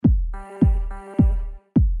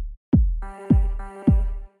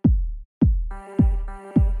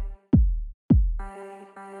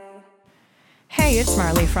it's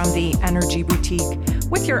Marley from the Energy Boutique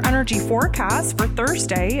with your energy forecast for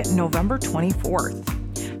Thursday, November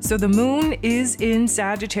 24th. So the moon is in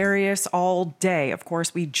Sagittarius all day. Of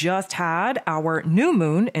course, we just had our new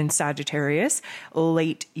moon in Sagittarius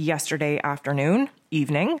late yesterday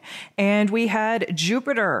evening, and we had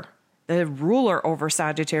Jupiter, the ruler over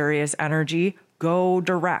Sagittarius energy, go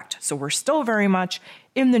direct. So we're still very much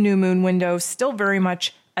in the new moon window, still very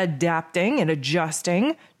much adapting and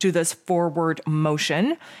adjusting to this forward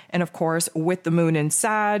motion. And of course, with the moon in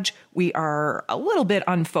Sag, we are a little bit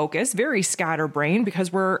unfocused, very scatterbrained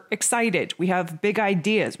because we're excited. We have big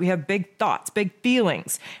ideas. We have big thoughts, big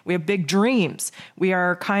feelings. We have big dreams. We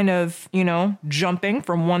are kind of, jumping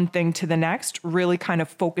from one thing to the next, really kind of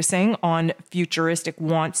focusing on futuristic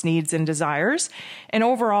wants, needs, and desires. And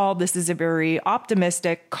overall, this is a very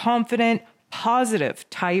optimistic, confident, positive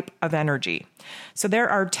type of energy. So there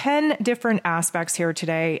are 10 different aspects here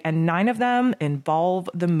today, and 9 of them involve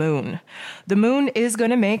the moon. The moon is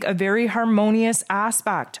going to make a very harmonious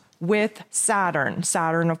aspect with Saturn.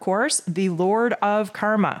 Saturn, of course, the Lord of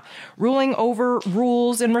Karma, ruling over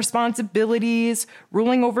rules and responsibilities,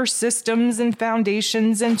 ruling over systems and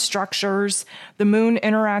foundations and structures. The moon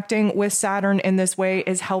interacting with Saturn in this way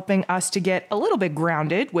is helping us to get a little bit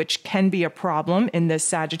grounded, which can be a problem in this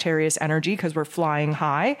Sagittarius energy because we're flying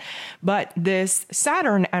high. But this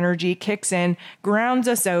Saturn energy kicks in, grounds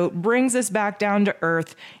us out, brings us back down to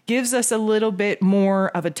earth, gives us a little bit more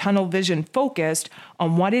of a tunnel vision focused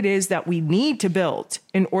on what it is that we need to build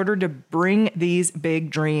in order to bring these big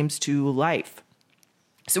dreams to life.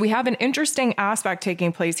 So we have an interesting aspect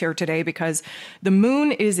taking place here today because the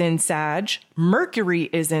moon is in Sag, Mercury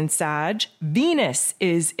is in Sag, Venus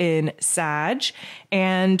is in Sag,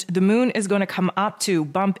 and the moon is going to come up to,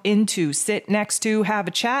 bump into, sit next to, have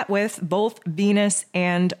a chat with both Venus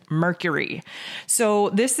and Mercury. So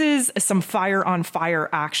this is some fire on fire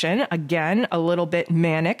action. Again, a little bit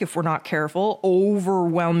manic if we're not careful,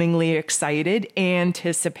 overwhelmingly excited,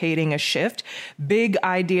 anticipating a shift, big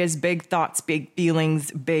ideas, big thoughts, big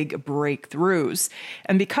feelings, big breakthroughs.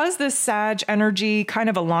 And because this Sag energy kind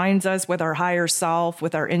of aligns us with our higher self,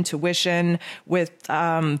 with our intuition, with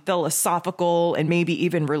philosophical and maybe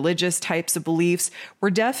even religious types of beliefs,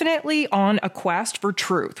 we're definitely on a quest for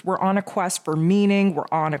truth. We're on a quest for meaning. We're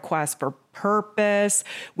on a quest for purpose.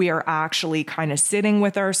 We are actually kind of sitting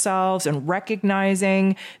with ourselves and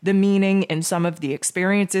recognizing the meaning in some of the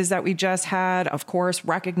experiences that we just had. Of course,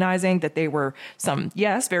 recognizing that they were some,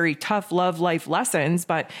 yes, very tough love life lessons,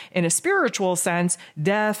 but in a spiritual sense,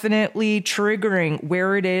 definitely triggering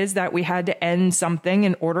where it is that we had to end something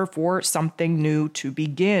in order for something new to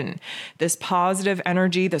begin. This positive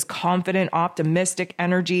energy, this confident, optimistic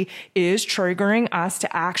energy is triggering us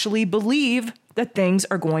to actually believe that things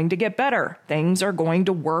are going to get better. Things are going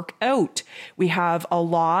to work out. We have a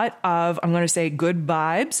lot of, I'm going to say, good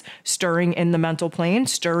vibes stirring in the mental plane,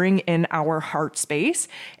 stirring in our heart space.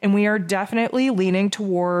 And we are definitely leaning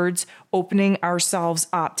towards opening ourselves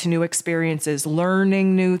up to new experiences,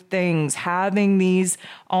 learning new things, having these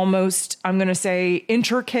almost, I'm going to say,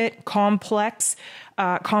 intricate, complex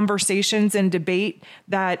conversations and debate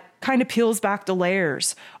that kind of peels back the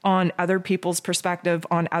layers on other people's perspective,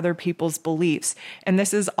 on other people's beliefs. And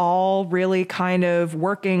this is all really kind of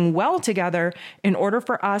working well together in order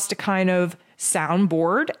for us to kind of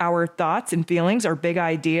soundboard our thoughts and feelings, our big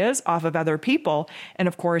ideas off of other people. And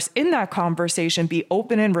of course, in that conversation, be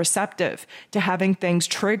open and receptive to having things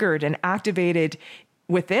triggered and activated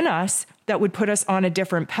within us that would put us on a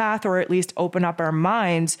different path, or at least open up our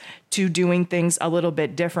minds to doing things a little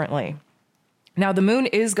bit differently. Now, the moon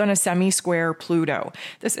is going to semi-square Pluto.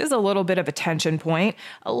 This is a little bit of a tension point,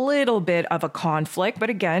 a little bit of a conflict, but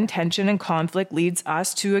again, tension and conflict leads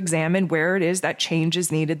us to examine where it is that change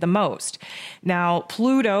is needed the most. Now,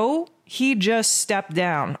 Pluto, he just stepped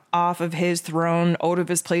down off of his throne, out of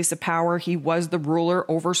his place of power. He was the ruler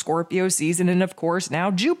over Scorpio season. And of course,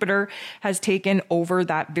 now Jupiter has taken over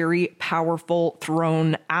that very powerful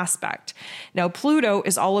throne aspect. Now, Pluto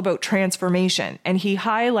is all about transformation, and he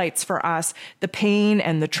highlights for us the pain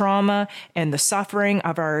and the trauma and the suffering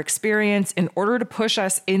of our experience in order to push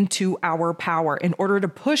us into our power, in order to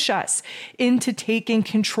push us into taking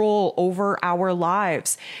control over our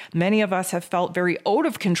lives. Many of us have felt very out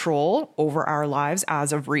of control over our lives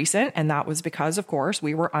as of recent, and that was because, of course,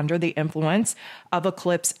 we were under the influence of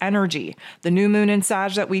eclipse energy. The new moon in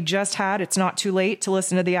Sag that we just had, it's not too late to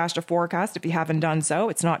listen to the Astro Forecast if you haven't done so.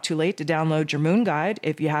 It's not too late to download your moon guide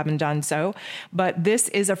if you haven't done so. But this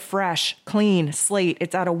is a fresh, clean slate.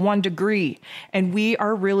 It's at a 1 degree, and we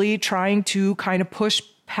are really trying to kind of push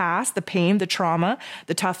past the pain, the trauma,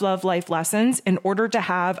 the tough love life lessons in order to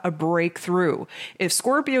have a breakthrough. If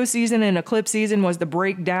Scorpio season and eclipse season was the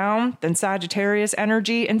breakdown, then Sagittarius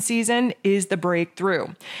energy and season is the breakthrough.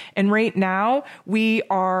 And right now we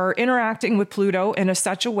are interacting with Pluto in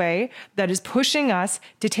such a way that is pushing us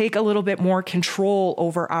to take a little bit more control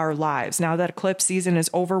over our lives. Now that eclipse season is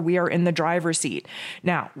over, we are in the driver's seat.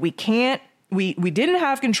 Now we didn't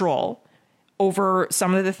have control over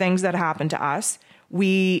some of the things that happened to us.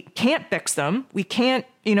 We can't fix them. We can't,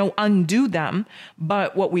 undo them.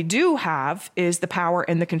 But what we do have is the power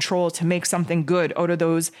and the control to make something good out of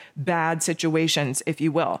those bad situations, if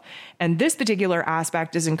you will. And this particular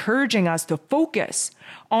aspect is encouraging us to focus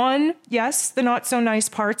on, yes, the not so nice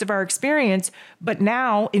parts of our experience, but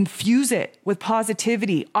now infuse it with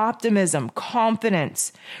positivity, optimism,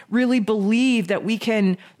 confidence, really believe that we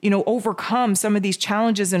can, overcome some of these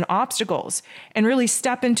challenges and obstacles and really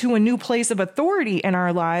step into a new place of authority in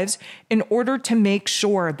our lives in order to make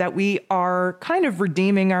sure that we are kind of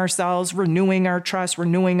redeeming ourselves, renewing our trust,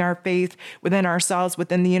 renewing our faith within ourselves,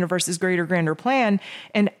 within the universe's greater, grander plan,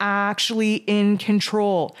 and actually in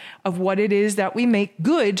control of what it is that we make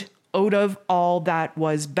good out of all that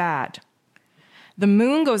was bad. The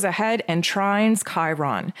moon goes ahead and trines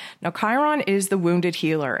Chiron. Now, Chiron is the wounded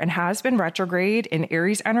healer and has been retrograde in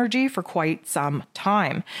Aries energy for quite some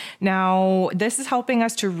time. Now, this is helping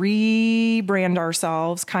us to rebrand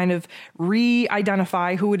ourselves, kind of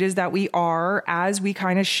re-identify who it is that we are as we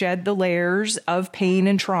kind of shed the layers of pain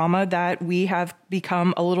and trauma that we have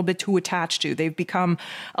become a little bit too attached to. They've become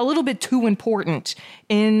a little bit too important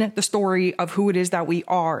in the story of who it is that we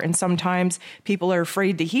are. And sometimes people are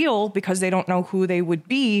afraid to heal because they don't know who they would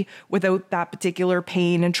be without that particular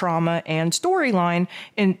pain and trauma and storyline,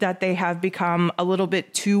 and that they have become a little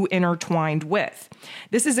bit too intertwined with.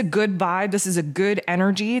 This is a good vibe. This is a good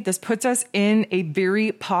energy. This puts us in a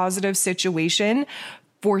very positive situation,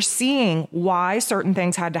 foreseeing why certain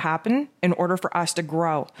things had to happen in order for us to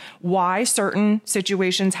grow, why certain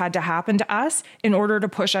situations had to happen to us in order to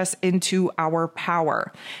push us into our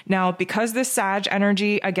power. Now, because this Sag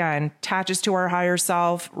energy, again, attaches to our higher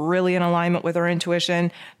self, really in alignment with our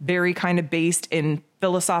intuition, very kind of based in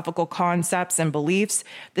philosophical concepts and beliefs,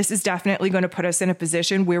 this is definitely going to put us in a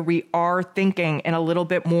position where we are thinking in a little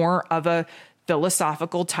bit more of a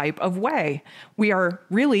philosophical type of way. We are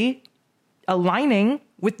really aligning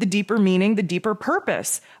with the deeper meaning, the deeper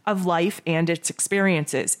purpose of life and its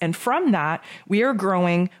experiences. And from that, we are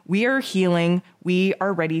growing, we are healing, we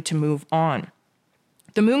are ready to move on.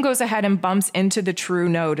 The moon goes ahead and bumps into the true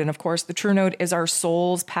node. And of course, the true node is our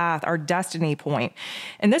soul's path, our destiny point.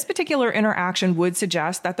 And this particular interaction would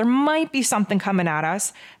suggest that there might be something coming at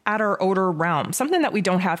us at our outer realm, something that we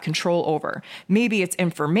don't have control over. Maybe it's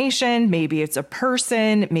information, maybe it's a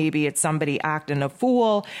person, maybe it's somebody acting a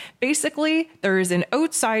fool. Basically, there is an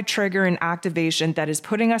outside trigger and activation that is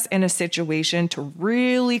putting us in a situation to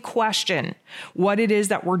really question what it is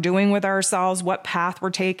that we're doing with ourselves, what path we're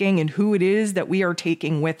taking, and who it is that we are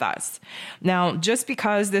taking with us. Now, just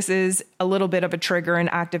because this is a little bit of a trigger and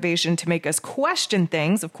activation to make us question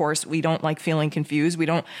things, of course, we don't like feeling confused. We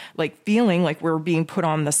don't like feeling like we're being put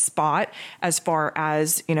on the spot as far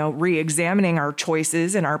as, re-examining our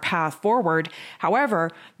choices and our path forward. However,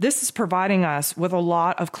 this is providing us with a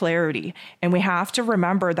lot of clarity. And we have to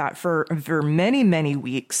remember that for many, many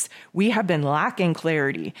weeks, we have been lacking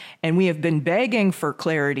clarity, and we have been begging for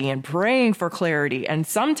clarity and praying for clarity. And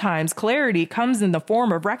sometimes clarity comes in the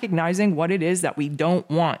form of recognizing what it is that we don't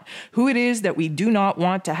want, who it is that we do not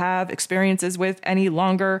want to have experiences with any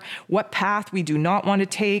longer, what path we do not want to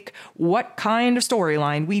take, what kind of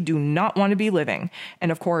storyline we do not want to be living.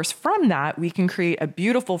 And of course, from that, we can create a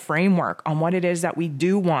beautiful framework on what it is that we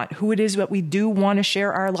do want, who it is that we do want to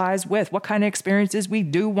share our lives with, what kind of experiences we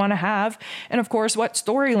do want to have, and of course, what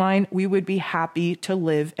storyline we would be happy to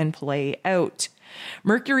live and play out.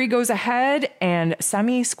 Mercury goes ahead and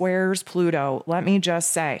semi-squares Pluto. Let me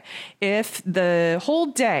just say, if the whole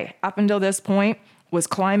day up until this point was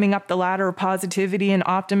climbing up the ladder of positivity and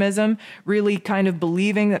optimism, really kind of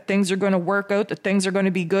believing that things are going to work out, that things are going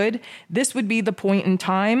to be good, this would be the point in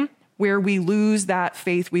time where we lose that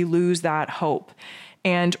faith, we lose that hope.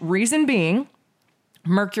 And reason being,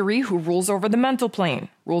 Mercury, who rules over the mental plane,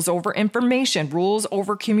 rules over information, rules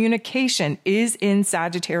over communication is in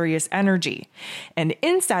Sagittarius energy. And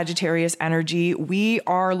in Sagittarius energy, we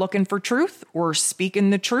are looking for truth. We're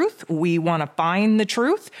speaking the truth. We want to find the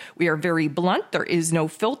truth. We are very blunt. There is no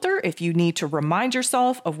filter. If you need to remind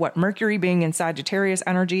yourself of what Mercury being in Sagittarius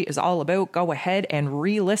energy is all about, go ahead and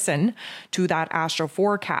re-listen to that astro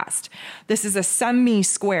forecast. This is a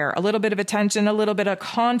semi-square, a little bit of attention, a little bit of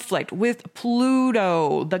conflict with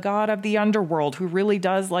Pluto, the god of the underworld, who really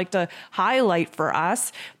does like to highlight for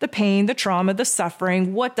us the pain, the trauma, the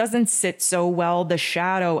suffering, what doesn't sit so well, the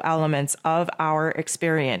shadow elements of our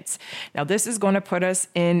experience. Now, this is going to put us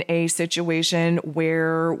in a situation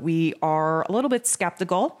where we are a little bit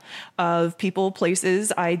skeptical of people,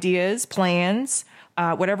 places, ideas, plans,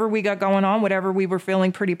 whatever we got going on, whatever we were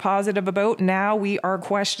feeling pretty positive about, now we are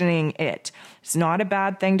questioning it. It's not a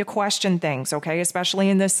bad thing to question things, okay? Especially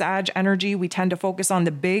in this Sag energy, we tend to focus on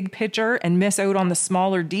the big picture and miss out on the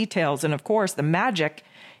smaller details. And of course, the magic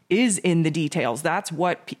is in the details. That's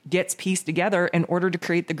what gets pieced together in order to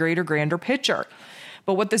create the greater, grander picture.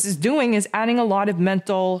 But what this is doing is adding a lot of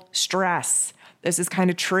mental stress. This is kind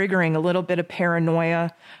of triggering a little bit of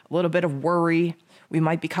paranoia, a little bit of worry. We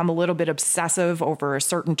might become a little bit obsessive over a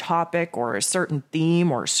certain topic or a certain theme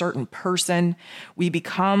or a certain person. We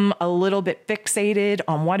become a little bit fixated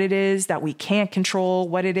on what it is that we can't control,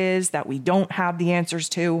 what it is that we don't have the answers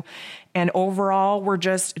to. And overall, we're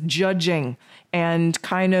just judging and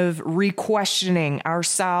kind of re-questioning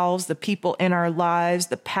ourselves, the people in our lives,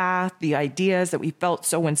 the path, the ideas that we felt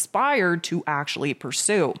so inspired to actually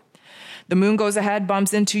pursue. The moon goes ahead,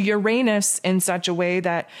 bumps into Uranus in such a way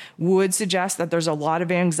that would suggest that there's a lot of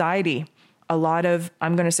anxiety, a lot of,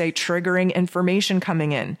 I'm going to say, triggering information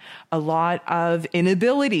coming in, a lot of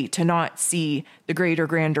inability to not see the greater,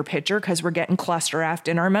 grander picture because we're getting cluster-effed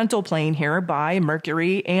in our mental plane here by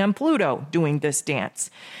Mercury and Pluto doing this dance.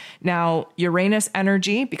 Now, Uranus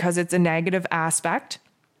energy, because it's a negative aspect,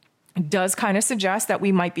 does kind of suggest that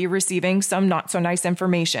we might be receiving some not so nice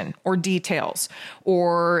information or details,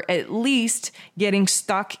 or at least getting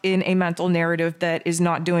stuck in a mental narrative that is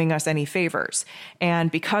not doing us any favors. And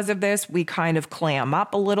because of this, we kind of clam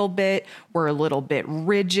up a little bit. We're a little bit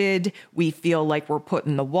rigid. We feel like we're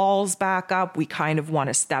putting the walls back up. We kind of want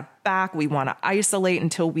to step back. We want to isolate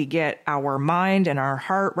until we get our mind and our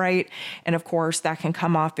heart right. And of course, that can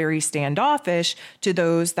come off very standoffish to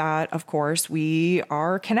those that, of course, we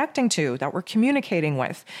are connecting to, that we're communicating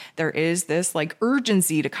with. There is this like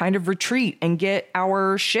urgency to kind of retreat and get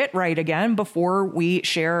our shit right again before we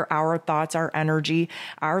share our thoughts, our energy,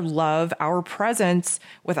 our love, our presence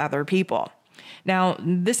with other people. Now,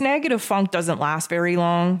 this negative funk doesn't last very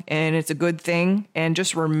long, and it's a good thing. And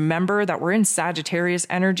just remember that we're in Sagittarius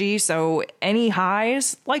energy, so any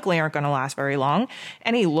highs likely aren't going to last very long.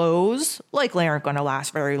 Any lows likely aren't going to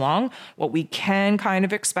last very long. What we can kind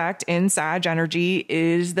of expect in Sag energy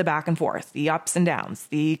is the back and forth, the ups and downs,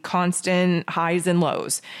 the constant highs and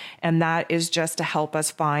lows. And that is just to help us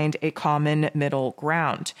find a common middle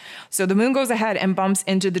ground. So the moon goes ahead and bumps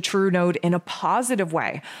into the true node in a positive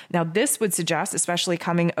way. Now, this would suggest, especially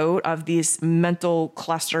coming out of this mental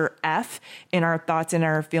cluster F in our thoughts and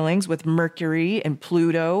our feelings with Mercury and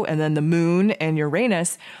Pluto and then the moon and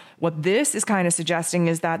Uranus, what this is kind of suggesting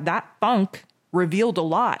is that funk revealed a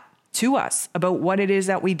lot to us about what it is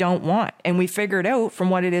that we don't want. And we figured out from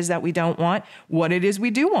what it is that we don't want, what it is we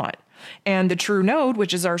do want. And the true node,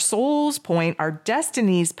 which is our soul's point, our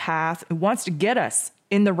destiny's path, wants to get us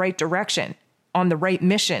in the right direction, on the right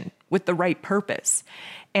mission, with the right purpose.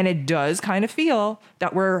 And it does kind of feel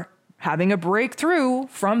that we're having a breakthrough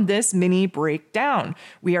from this mini breakdown.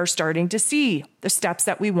 We are starting to see the steps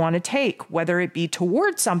that we want to take, whether it be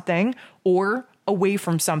towards something or away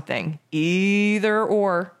from something. Either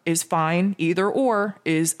or is fine. Either or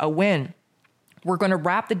is a win. We're going to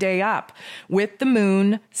wrap the day up with the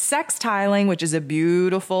moon sextiling, which is a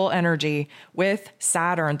beautiful energy, with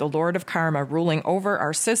Saturn, the Lord of Karma, ruling over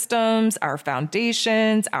our systems, our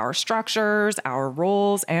foundations, our structures, our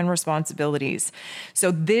roles and responsibilities. So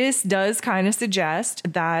this does kind of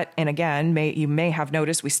suggest that, and again, you may have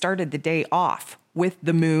noticed we started the day off with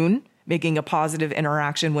the moon making a positive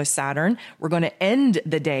interaction with Saturn. We're going to end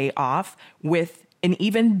the day off with an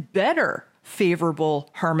even better favorable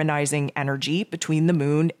harmonizing energy between the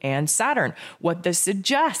moon and Saturn. What this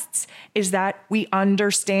suggests is that we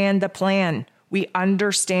understand the plan. We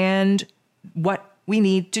understand what we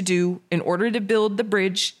need to do in order to build the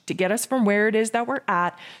bridge to get us from where it is that we're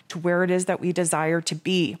at to where it is that we desire to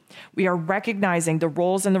be. We are recognizing the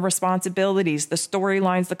roles and the responsibilities, the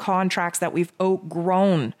storylines, the contracts that we've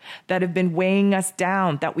outgrown, that have been weighing us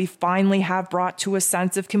down, that we finally have brought to a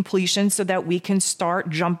sense of completion so that we can start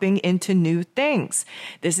jumping into new things.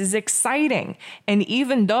 This is exciting. And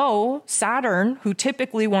even though Saturn, who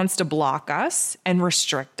typically wants to block us and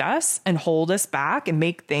restrict us and hold us back and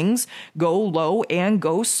make things go low and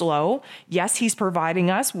go slow, yes, he's providing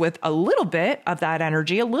us with a little bit of that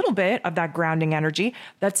energy, a little bit of that grounding energy.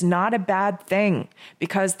 That's not a bad thing,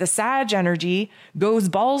 because the Sag energy goes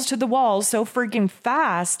balls to the wall so freaking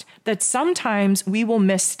fast that sometimes we will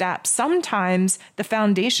misstep. Sometimes the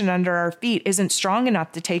foundation under our feet isn't strong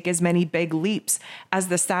enough to take as many big leaps as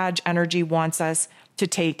the Sag energy wants us to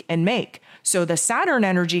take and make. So the Saturn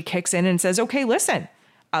energy kicks in and says, okay, listen,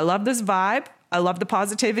 I love this vibe. I love the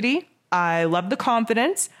positivity. I love the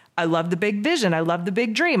confidence. I love the big vision. I love the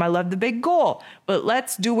big dream. I love the big goal. But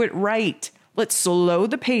let's do it right. Let's slow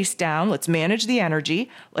the pace down. Let's manage the energy.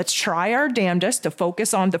 Let's try our damnedest to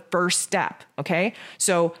focus on the first step. Okay.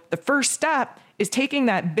 So the first step is taking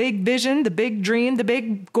that big vision, the big dream, the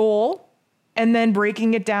big goal, and then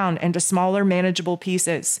breaking it down into smaller, manageable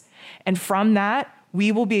pieces. And from that,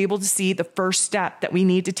 we will be able to see the first step that we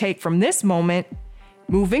need to take from this moment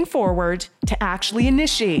moving forward to actually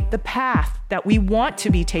initiate the path that we want to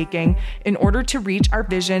be taking in order to reach our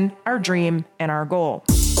vision, our dream, and our goal.